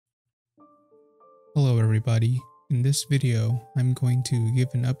Hello everybody, in this video I'm going to give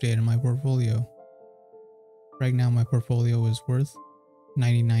an update on my portfolio. Right now my portfolio is worth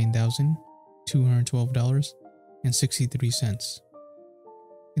 $99,212.63.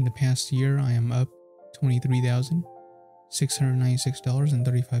 In the past year I am up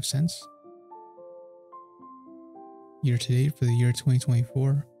 $23,696.35. Year to date for the year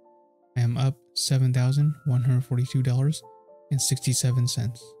 2024 I am up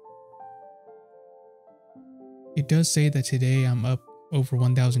 $7,142.67. It does say that today I'm up over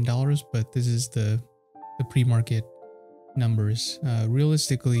 $1,000, but this is the pre-market numbers.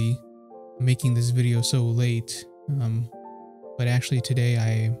 Realistically, I'm making this video so late, but actually today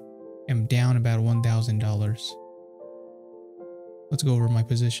I am down about $1,000. Let's go over my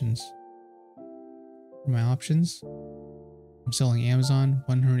positions. For my options, I'm selling Amazon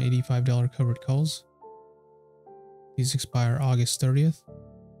 $185 covered calls. These expire August 30th.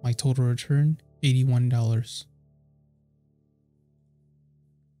 My total return, $81.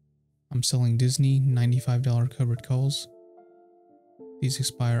 I'm selling Disney $95 covered calls. These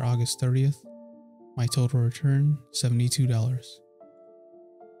expire August 30th. My total return, $72.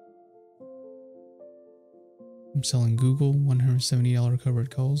 I'm selling Google $170 covered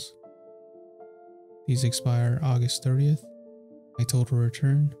calls. These expire August 30th. My total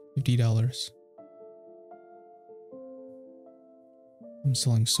return, $50. I'm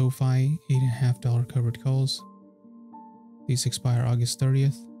selling SoFi $8.50 covered calls. These expire August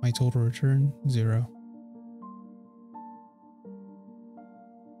 30th. My total return, $0.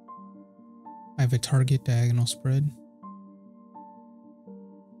 I have a Target diagonal spread.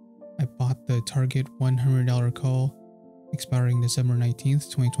 I bought the Target $100 call expiring December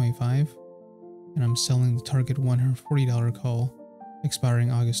 19th, 2025, and I'm selling the Target $140 call expiring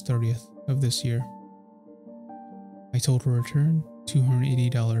August 30th of this year. My total return,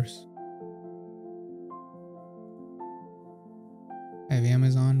 $280. I have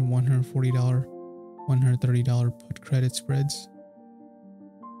Amazon $140, $130 put credit spreads.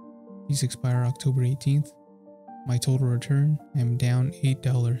 These expire October 18th. My total return, I am down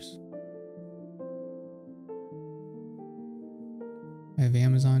 $8. I have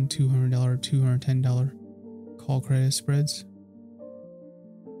Amazon $200, $210 call credit spreads.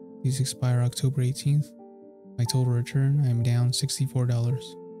 These expire October 18th. My total return, I am down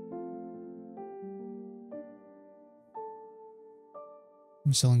 $64.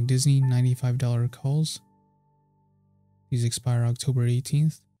 I'm selling Disney $95 calls. These expire October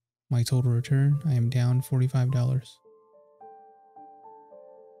 18th. My total return, I am down $45.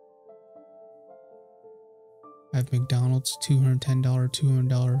 I have McDonald's $210,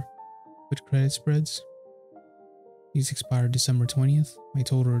 $200 put credit spreads. These expire December 20th. My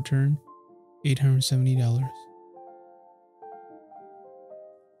total return, $870.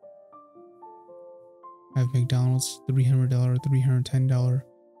 I have McDonald's $300, $310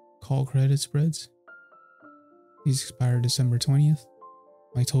 call credit spreads. These expire December 20th.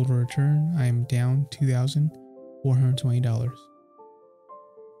 My total return, I am down $2,420.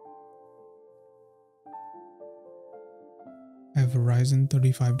 I have Verizon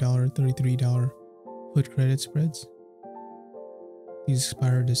 $35, $33 put credit spreads. These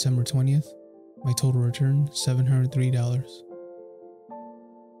expire December 20th. My total return, $703.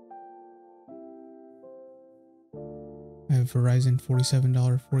 I have Verizon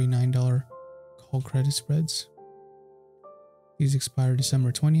 $47, $49 call credit spreads. These expire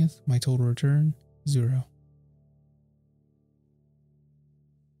December 20th. My total return, $0.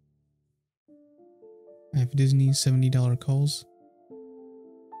 I have Disney $70 calls.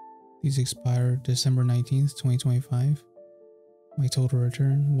 These expire December 19th, 2025. My total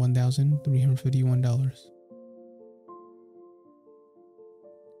return, $1,351.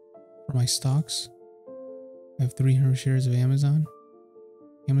 For my stocks, I have 300 shares of Amazon.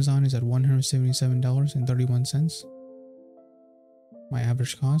 Amazon is at $177.31. My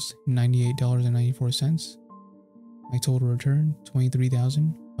average cost, $98.94. My total return,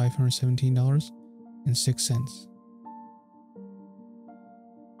 $23,517.06.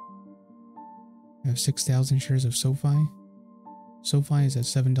 I have 6,000 shares of SoFi. SoFi is at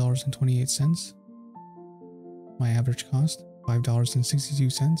 $7.28. My average cost,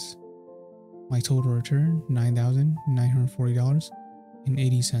 $5.62. My total return,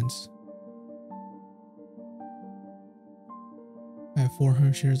 $9,940.80. I have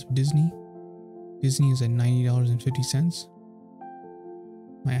 400 shares of Disney. Disney is at $90.50.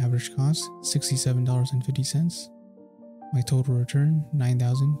 My average cost, $67.50. My total return,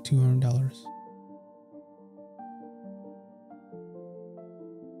 $9,200.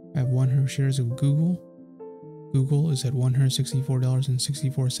 I have 100 shares of Google. Google is at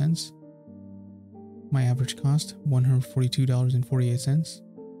 $164.64. My average cost, $142.48.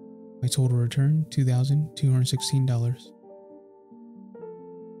 My total return, $2,216.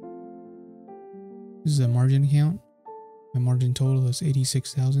 This is a margin account. My margin total is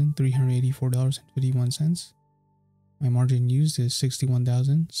 $86,384.51. My margin used is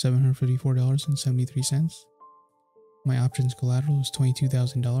 $61,754.73. My options collateral is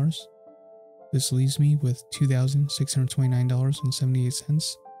 $22,000. This leaves me with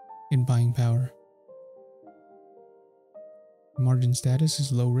 $2,629.78 in buying power. My margin status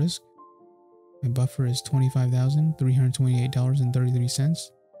is low risk. My buffer is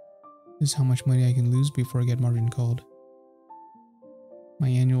 $25,328.33. This is how much money I can lose before I get margin called. My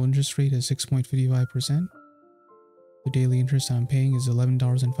annual interest rate is 6.55%. The daily interest I'm paying is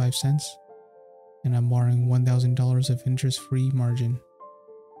 $11.05, and I'm borrowing $1,000 of interest-free margin.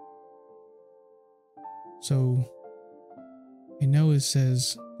 So, I know it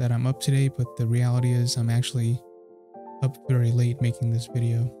says that I'm up today, but the reality is I'm actually up very late making this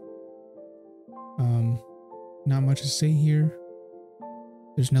video. Not much to say here.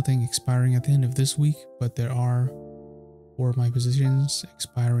 There's nothing expiring at the end of this week, but there are 4 of my positions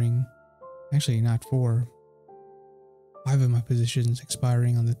expiring. Actually, not 4. 5 of my positions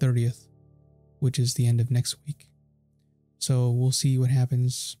expiring on the 30th, which is the end of next week. So we'll see what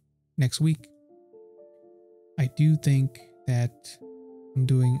happens next week. I do think that I'm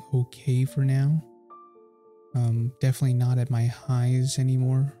doing okay for now. Definitely not at my highs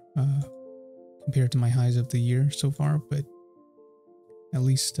anymore, compared to my highs of the year so far, but at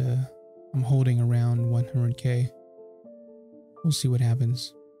least I'm holding around 100K. We'll see what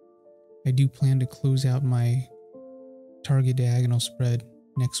happens. I do plan to close out my target diagonal spread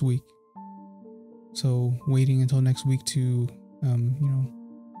next week. So waiting until next week to,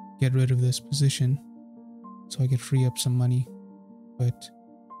 get rid of this position so I could free up some money. But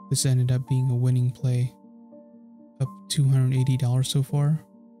this ended up being a winning play, up $280 so far.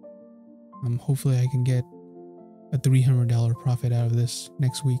 Hopefully I can get a $300 profit out of this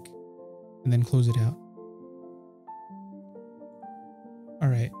next week and then close it out.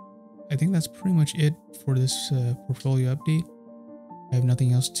 Alright, I think that's pretty much it for this portfolio update. I have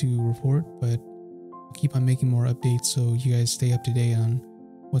nothing else to report, but I'll keep on making more updates so you guys stay up to date on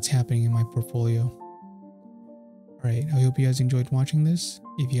what's happening in my portfolio. Alright, I hope you guys enjoyed watching this.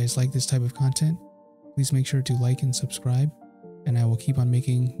 If you guys like this type of content, please make sure to like and subscribe, and I will keep on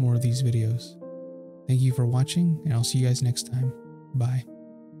making more of these videos. Thank you for watching, and I'll see you guys next time. Bye.